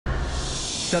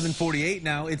7:48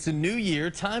 now. It's a new year.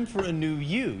 Time for a new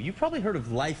you. You've probably heard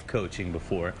of life coaching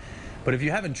before, but if you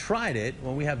haven't tried it,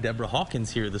 well, we have Deborah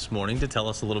Hawkins here this morning to tell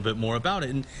us a little bit more about it.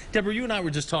 And Deborah, you and I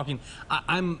were just talking.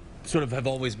 I'm sort of have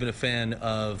always been a fan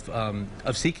of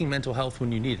seeking mental health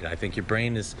when you need it. I think your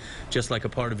brain is just like a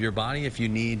part of your body. If you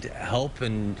need help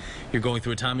and you're going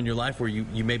through a time in your life where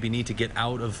you maybe need to get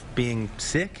out of being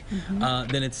sick,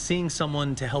 then it's seeing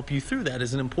someone to help you through that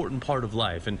is an important part of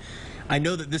life. And I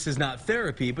know that this is not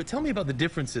therapy, but tell me about the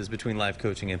differences between life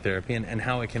coaching and therapy and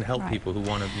how it can help people who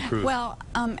want to improve. Well,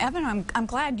 Evan, I'm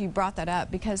glad you brought that up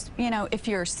because, you know, if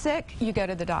you're sick, you go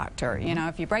to the doctor. You know,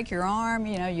 if you break your arm,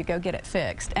 you know, you go get it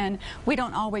fixed. And we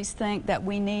don't always think that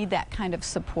we need that kind of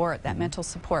support, that mental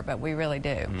support, but we really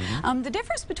do. The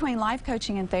difference between life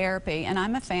coaching and therapy, and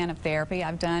I'm a fan of therapy,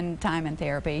 I've done time in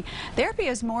therapy. Therapy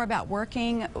is more about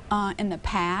working in the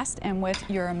past and with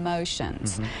your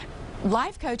emotions.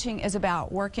 Life coaching is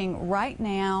about working right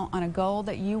now on a goal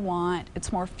that you want.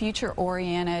 It's more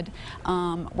future-oriented,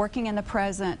 working in the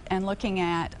present and looking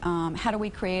at how do we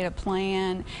create a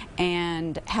plan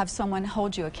and have someone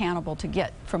hold you accountable to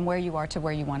get from where you are to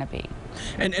where you want to be.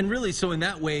 And really, so in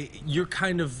that way, you're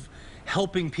kind of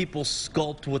helping people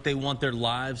sculpt what they want their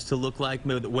lives to look like,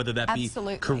 whether that be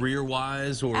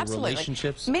career-wise or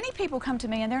relationships? Many people come to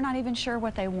me and they're not even sure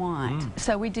what they want.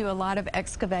 So we do a lot of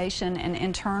excavation and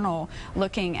internal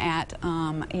looking at,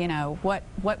 you know, what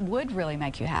would really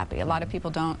make you happy. A lot of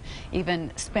people don't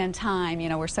even spend time, you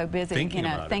know, we're so busy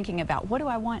thinking about what do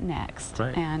I want next.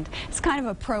 And it's kind of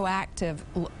a proactive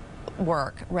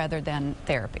work rather than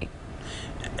therapy.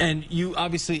 And you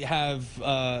obviously have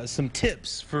some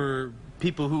tips for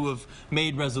people who have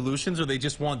made resolutions or they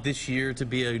just want this year to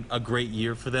be a great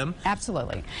year for them?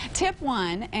 Absolutely. Tip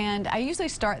one, and I usually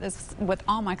start this with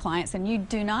all my clients, and you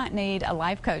do not need a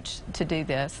life coach to do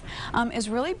this, is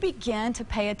really begin to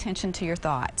pay attention to your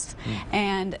thoughts.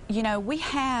 And, you know, we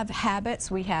have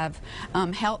habits, we have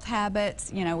health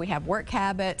habits, you know, we have work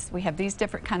habits, we have these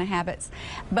different kind of habits,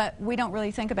 but we don't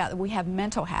really think about that we have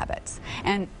mental habits.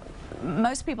 And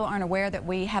most people aren't aware that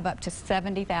we have up to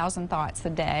 70,000 thoughts a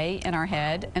day in our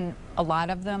head, and a lot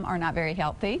of them are not very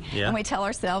healthy. And we tell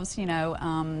ourselves, you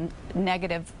know,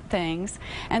 negative things.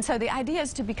 And so the idea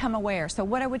is to become aware. So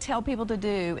what I would tell people to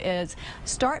do is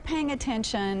start paying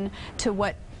attention to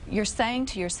what you're saying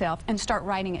to yourself and start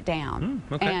writing it down.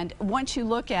 And once you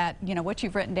look at, you know, what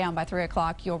you've written down by 3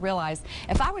 o'clock, you'll realize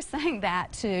if I was saying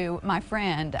that to my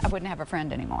friend, I wouldn't have a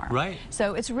friend anymore.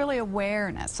 So it's really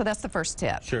awareness. So that's the first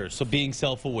tip. So being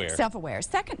self-aware. Self-aware.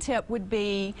 Second tip would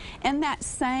be in that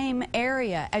same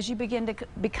area as you begin to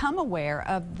become aware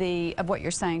of what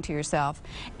you're saying to yourself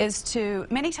is to,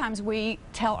 many times we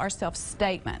tell ourselves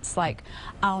statements like,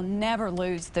 I'll never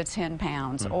lose the 10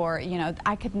 pounds or, you know,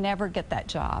 I could never get that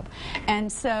job.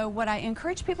 And so what I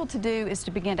encourage people to do is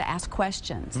to begin to ask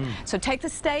questions. So take the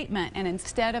statement and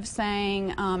instead of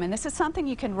saying, and this is something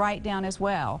you can write down as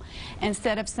well,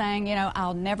 instead of saying, you know,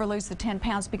 I'll never lose the 10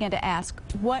 pounds, begin to ask,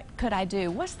 what could I do?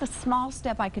 What's the small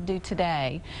step I could do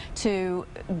today to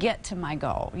get to my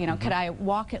goal? You know, could I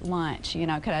walk at lunch? You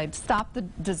know, could I stop the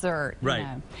dessert? You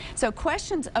know? So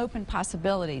questions open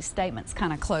possibilities, statements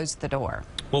kind of close the door.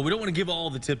 Well, we don't want to give all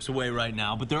the tips away right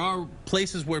now, but there are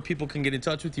places where people can get in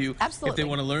touch with you if they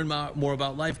want to learn more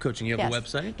about life coaching. You have a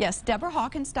website? Yes,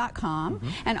 DeborahHawkins.com.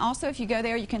 And also, if you go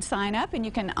there, you can sign up and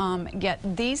you can get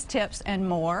these tips and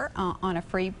more on a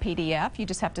free PDF. You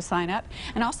just have to sign up.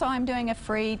 And also, I'm doing a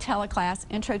free teleclass,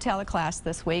 intro teleclass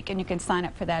this week, and you can sign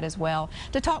up for that as well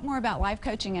to talk more about life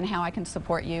coaching and how I can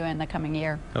support you in the coming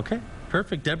year. Okay,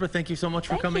 perfect. Deborah, thank you so much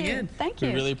for coming in. Thank you.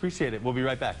 We really appreciate it. We'll be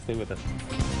right back. Stay with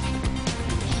us.